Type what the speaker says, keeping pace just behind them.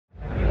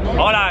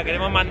Hola,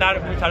 queremos mandar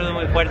un saludo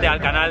muy fuerte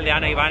al canal de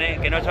Ana y Vane,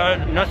 que no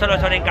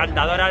solo son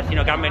encantadoras,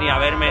 sino que han venido a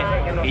verme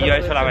y yo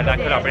eso la verdad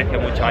es que lo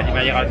aprecio mucho, allí me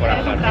ha llegado al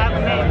corazón.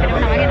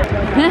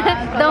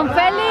 ¡Don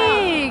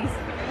Félix!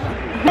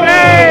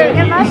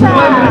 ¿Qué pasa?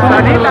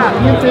 Anita,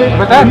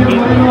 ¿cómo estás?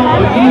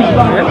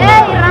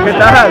 ¿Qué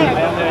tal?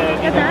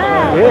 ¿Qué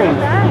tal? Bien.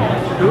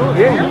 ¿Tú?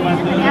 Bien.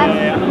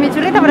 Genial. Mi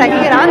churrita por aquí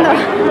grabando.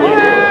 Muy bien.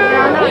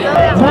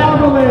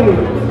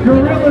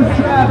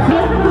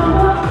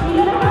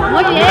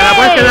 ¿Me la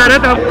puedes quedar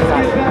esto?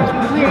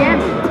 Muy bien.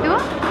 ¿Tú?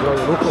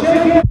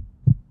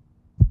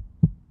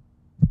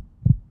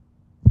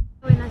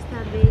 Buenas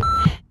tardes.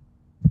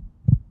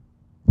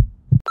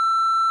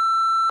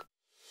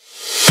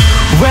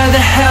 Where the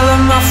hell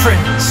are my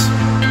friends?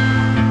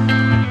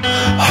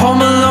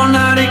 Home alone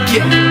not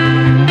again.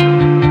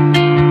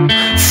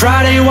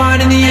 Friday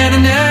wine in the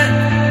internet.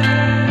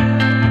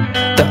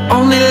 The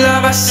only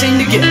love I seem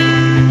to get.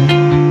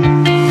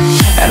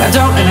 And I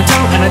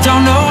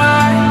don't know why.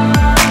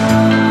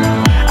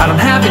 I don't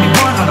have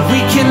anyone on a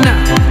weekend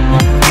night.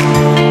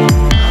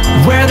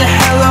 Where the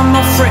hell are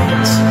my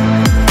friends?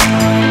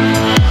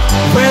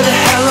 Where the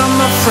hell are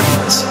my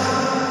friends?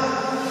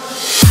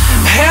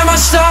 Am I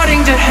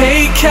starting to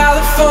hate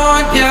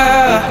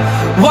California?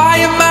 Why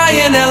am I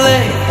in LA?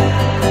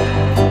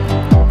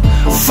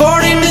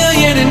 40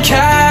 million in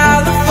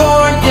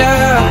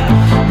California.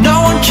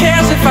 No one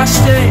cares if I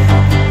stay.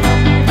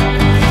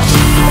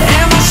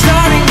 Am I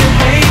starting to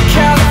hate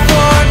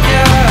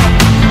California?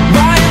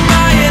 Why am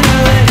I in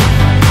LA?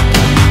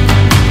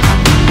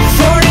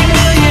 40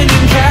 million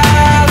in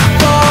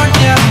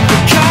California.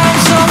 Because I'm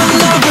so in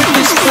love with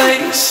this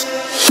place.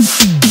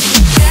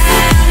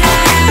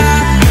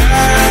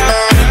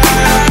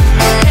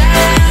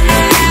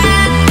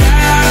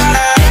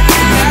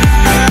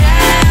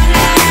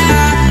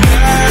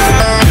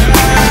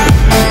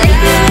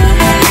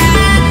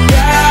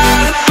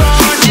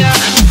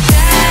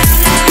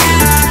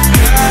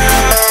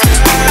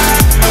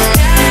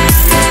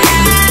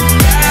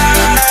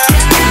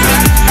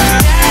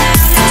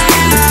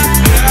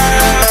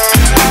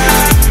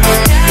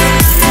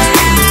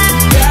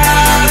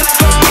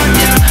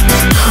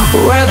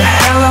 Where the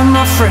hell are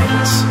my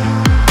friends?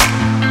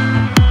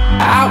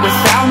 Out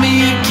without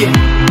me again.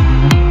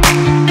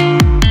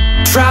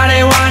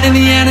 Friday wine in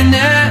the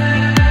internet.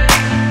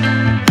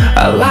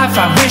 A life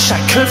I wish I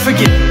could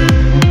forget.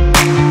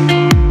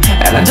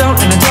 And I don't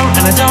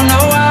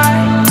know why.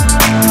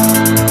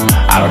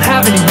 I don't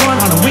have anyone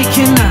on a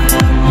weekend night.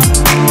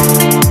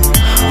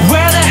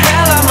 Where the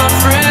hell are my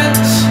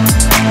friends?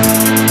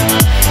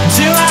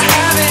 Do I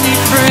have any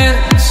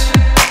friends?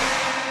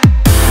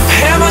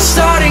 Am I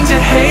starting to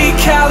hate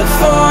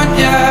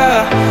California?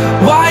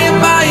 Why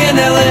am I in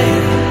LA?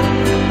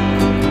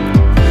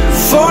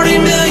 40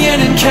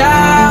 million in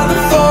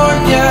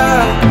California.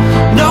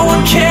 No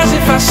one cares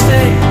if I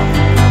stay.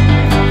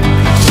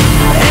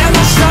 Am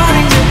I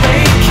starting to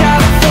hate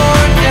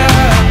California?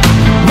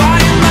 Why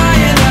am I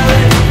in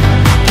LA?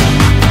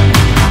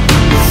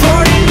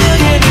 40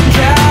 million in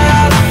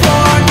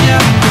California.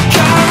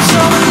 God, I'm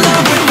so in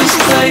love with this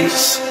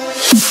place.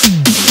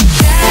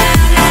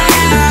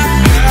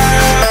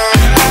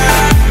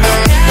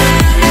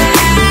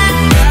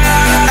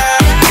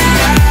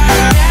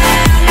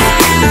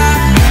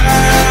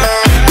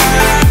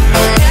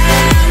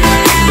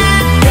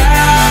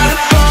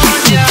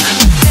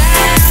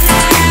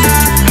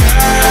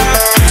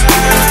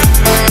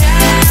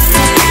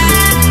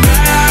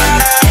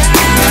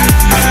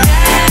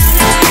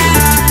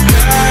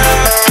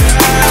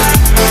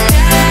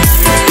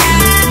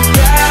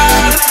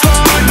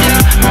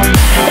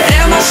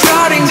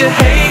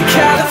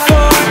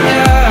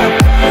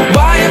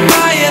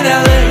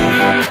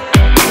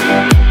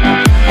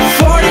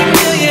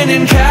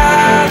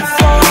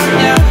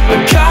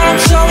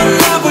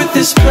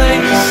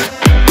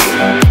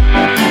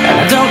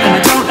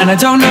 I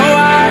don't know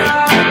why.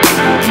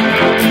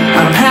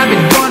 I'm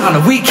having one on a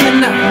weekend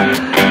night.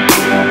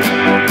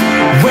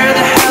 Where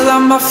the hell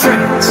are my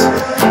friends?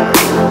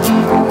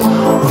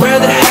 Where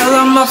the hell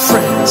are my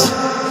friends?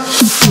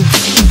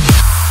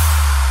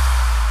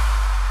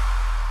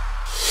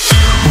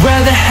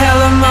 Where the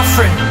hell are my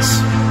friends?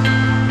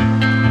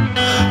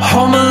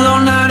 Home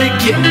alone not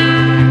again.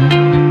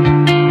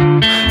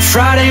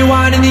 Friday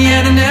wine in the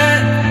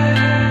internet.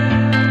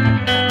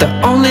 The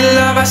only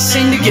love I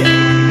seem to get.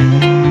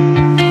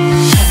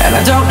 And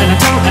I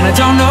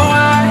don't know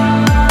why.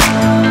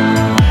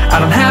 I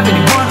don't have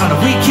anyone on a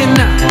weekend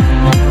night.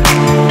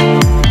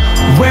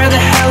 Where the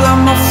hell are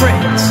my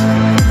friends?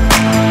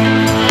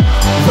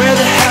 Where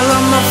the hell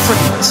are my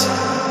friends?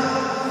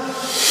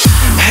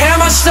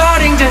 Am I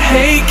starting to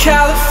hate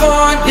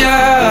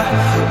California?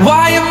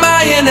 Why am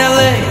I in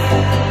LA?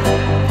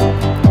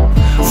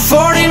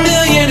 40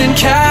 million in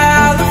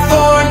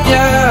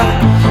California.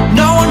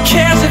 No one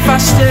cares if I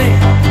stay.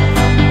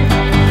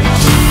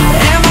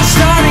 Am I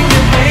starting to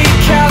hate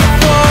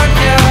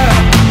California?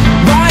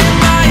 Why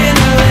am I in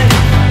LA?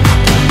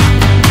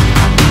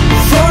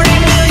 40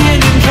 million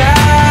in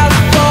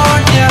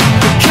California.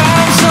 Because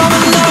I'm so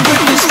in love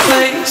with this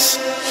place.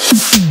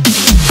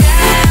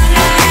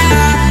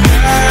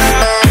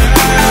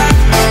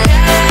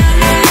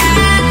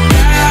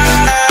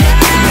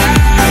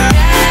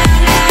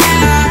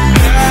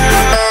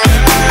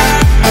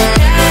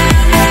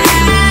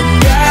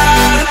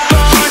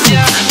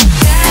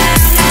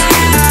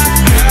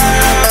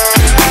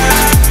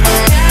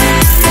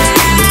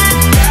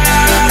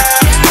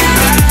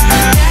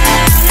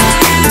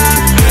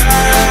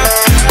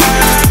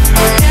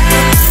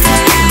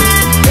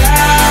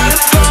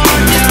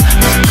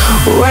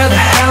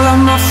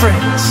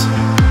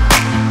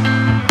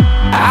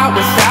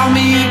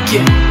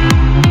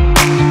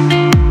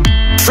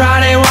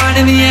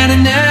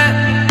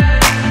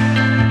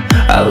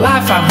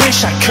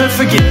 wish I could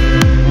forget.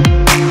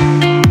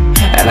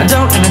 And I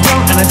don't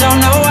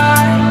know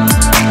why.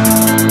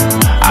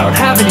 I don't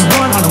have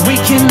anyone on a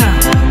weekend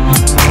night.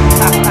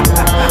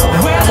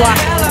 Where the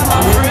hell are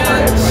my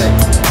friends?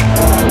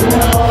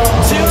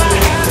 Do I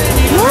have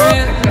any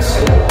friends?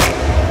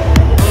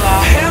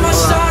 Am I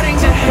starting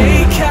to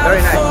hate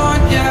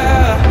California?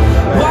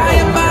 Why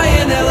am I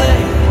in LA?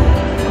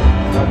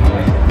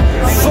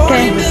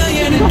 40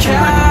 million in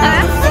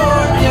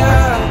California.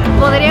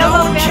 Podría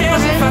volver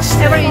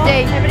every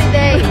day.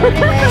 Am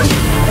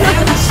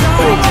I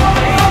starting to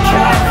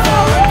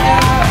hate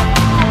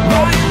California?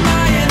 Why am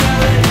I in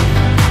LA?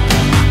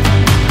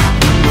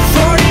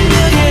 40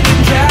 million in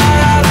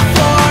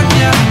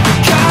California.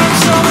 God, I'm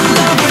so in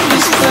love with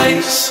this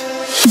place.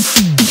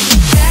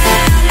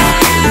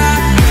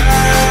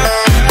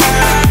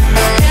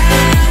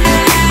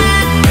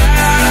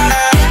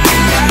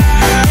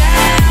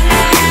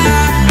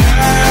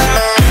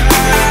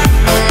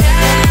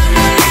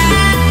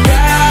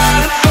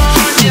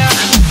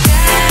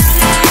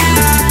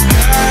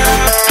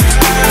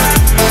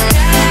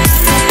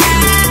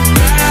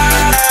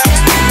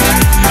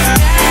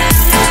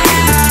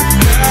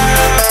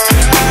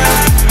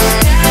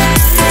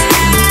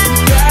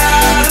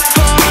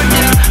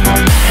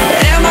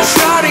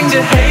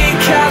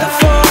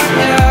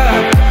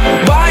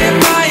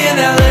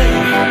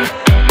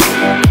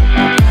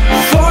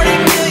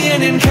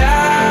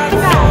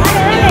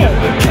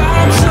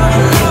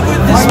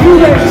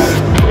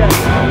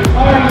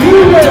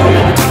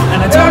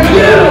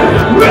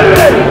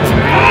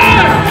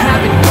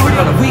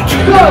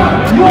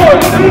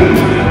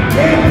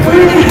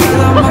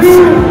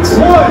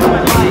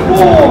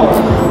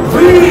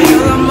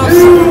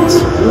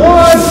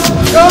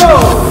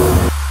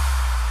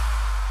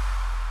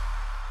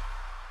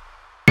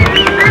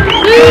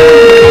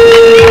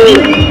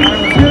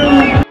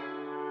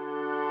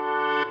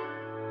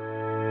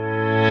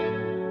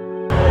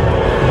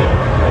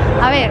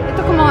 A ver,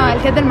 esto es como el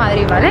que es del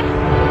Madrid, ¿vale?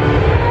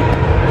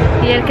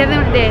 Y el que es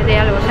de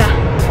algo, o sea,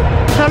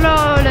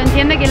 solo lo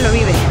entiende quien lo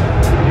vive,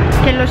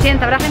 quien lo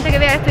sienta. Habrá gente que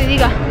vea esto y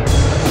diga,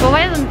 pues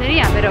vaya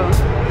tontería, pero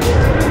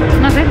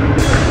no sé,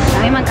 a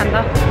mí me ha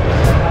encantado.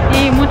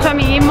 Y mucho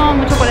amiguismo,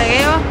 mucho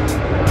colegueo.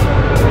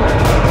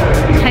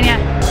 Genial,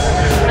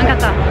 me ha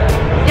encantado.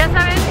 Ya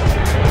saben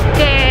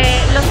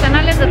que los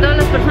canales de todas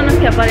las personas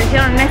que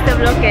aparecieron en este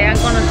vlog, que han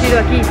conocido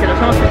aquí y se los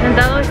hemos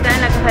presentado, están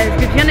en la caja de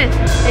descripciones.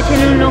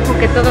 Échenle un ojo,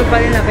 que todos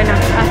valen la pena.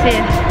 Así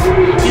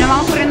es. Y nos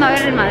vamos corriendo a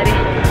ver el Madrid.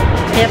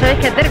 Y ya sabéis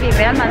que es derbi,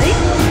 Real Madrid.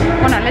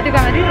 Bueno, Atlético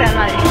de Madrid, Real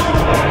Madrid.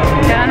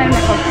 Que gane el mejor.